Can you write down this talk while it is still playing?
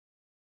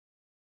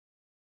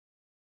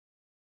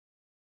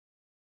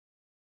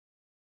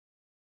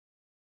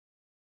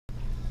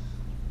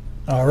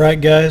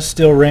Alright guys,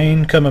 still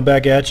Rain coming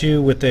back at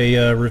you with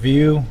a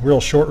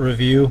real short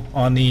review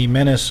on the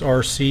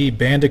MenaceRc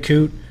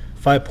Bandicoot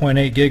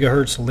 5.8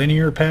 gigahertz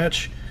linear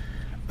patch.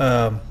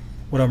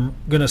 What I'm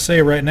going to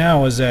say right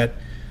now is that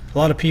a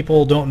lot of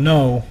people don't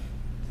know,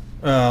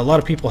 a lot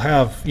of people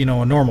have, a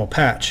normal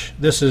patch.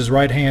 This is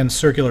right-hand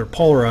circular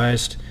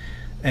polarized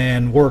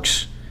and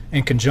works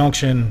in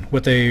conjunction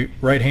with a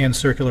right-hand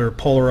circular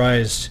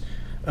polarized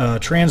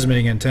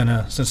transmitting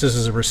antenna, since this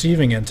is a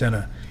receiving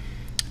antenna.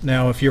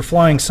 Now if you're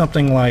flying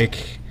something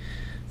like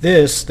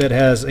this that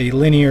has a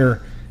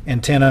linear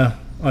antenna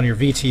on your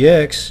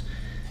VTX,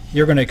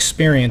 you're going to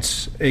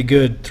experience a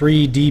good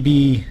 3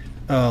 dB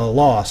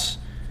loss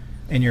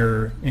in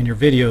your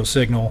video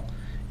signal,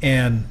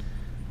 and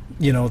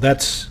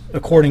that's,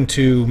 according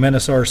to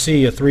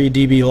MenaceRc, a 3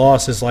 dB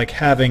loss is like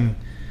having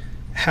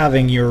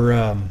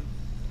your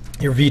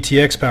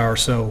VTX power.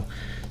 So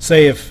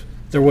say if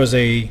there was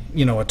a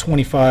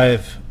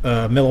 25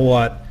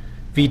 milliwatt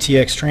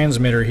VTX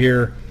transmitter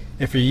here,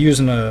 if you're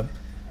using a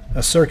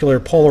circular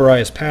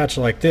polarized patch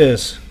like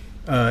this,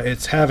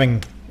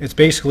 it's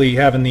basically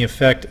having the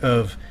effect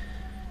of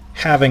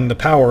having the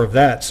power of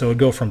that. So it'd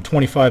go from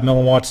 25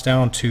 milliwatts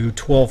down to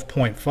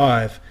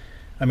 12.5.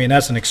 I mean,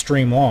 that's an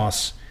extreme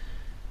loss.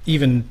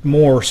 Even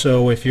more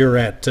so if you're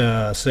at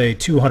say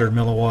 200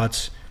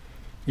 milliwatts,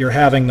 you're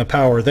having the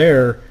power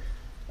there,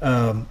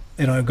 and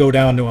it'll go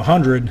down to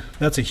 100.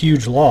 That's a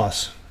huge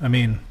loss. I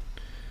mean,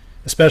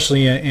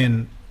 especially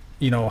in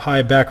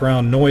high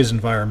background noise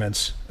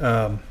environments.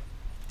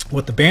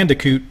 What the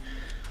Bandicoot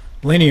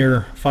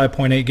linear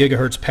 5.8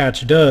 gigahertz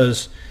patch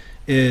does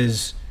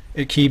is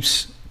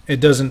it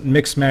doesn't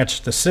mix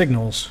match the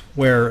signals,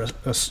 where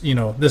this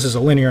is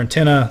a linear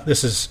antenna,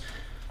 this is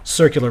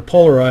circular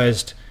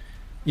polarized.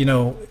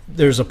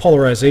 There's a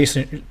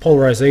polarization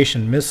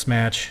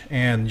mismatch,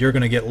 and you're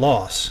going to get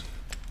loss.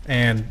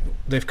 And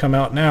they've come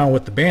out now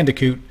with the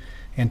Bandicoot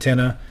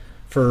antenna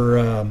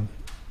for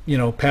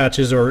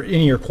patches or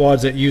any of your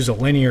quads that use a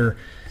linear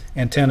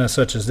antenna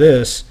such as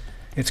this.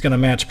 It's going to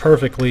match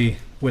perfectly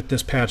with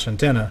this patch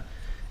antenna,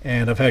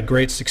 and I've had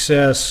great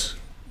success.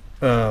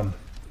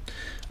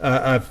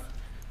 I've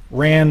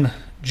ran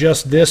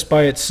just this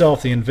by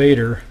itself, the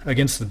Invader,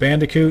 against the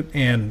Bandicoot,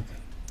 and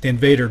the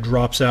Invader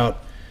drops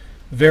out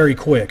very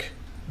quick,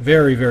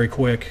 very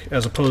quick,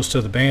 as opposed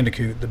to the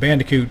Bandicoot. The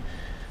Bandicoot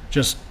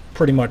just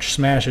pretty much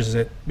smashes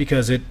it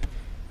because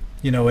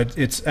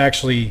it's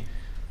actually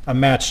a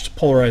matched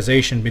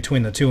polarization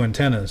between the two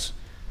antennas.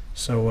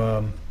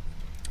 So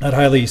I'd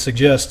highly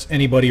suggest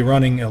anybody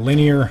running a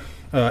linear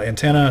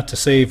antenna to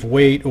save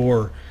weight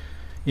or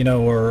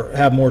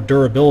have more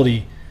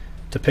durability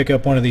to pick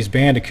up one of these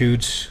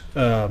Bandicoots.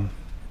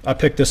 I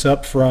picked this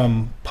up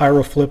from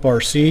Pyroflip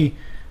RC.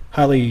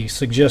 Highly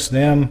suggest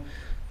them.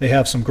 They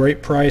have some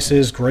great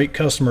prices, great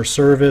customer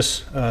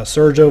service.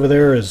 Serge over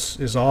there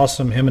is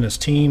awesome, him and his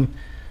team.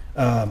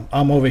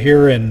 I'm over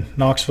here in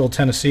Knoxville,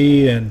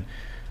 Tennessee, and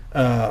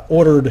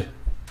ordered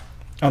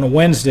on a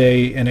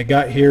Wednesday, and it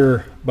got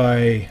here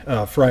by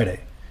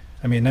Friday.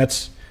 I mean,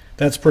 that's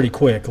pretty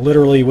quick.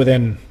 Literally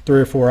within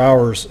 3 or 4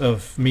 hours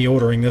of me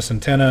ordering this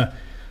antenna,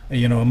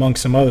 among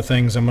some other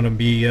things I'm going to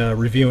be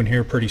reviewing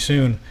here pretty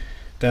soon,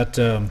 that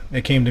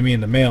it came to me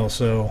in the mail.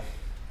 So,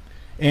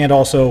 and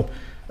also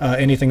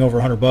anything over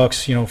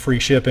 $100, free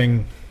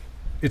shipping.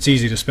 It's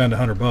easy to spend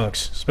 $100,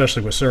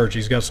 especially with Serge.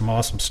 He's got some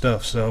awesome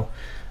stuff. So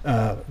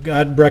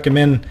I'd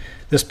recommend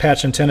this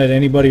patch antenna to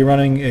anybody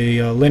running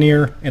a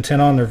linear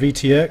antenna on their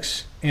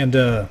VTX.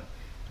 And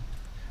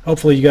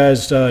hopefully you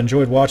guys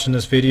enjoyed watching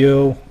this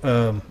video,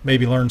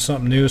 maybe learned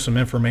something new, some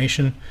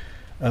information.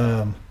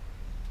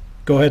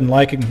 Go ahead and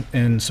like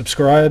and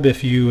subscribe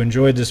if you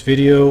enjoyed this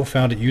video,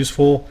 found it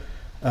useful.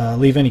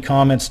 Leave any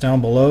comments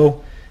down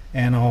below,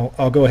 and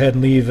I'll go ahead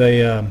and leave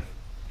a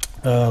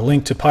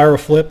link to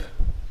Pyroflip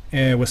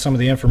with some of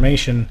the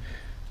information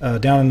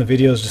down in the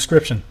video's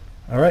description.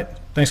 Alright,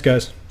 thanks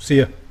guys. See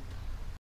ya.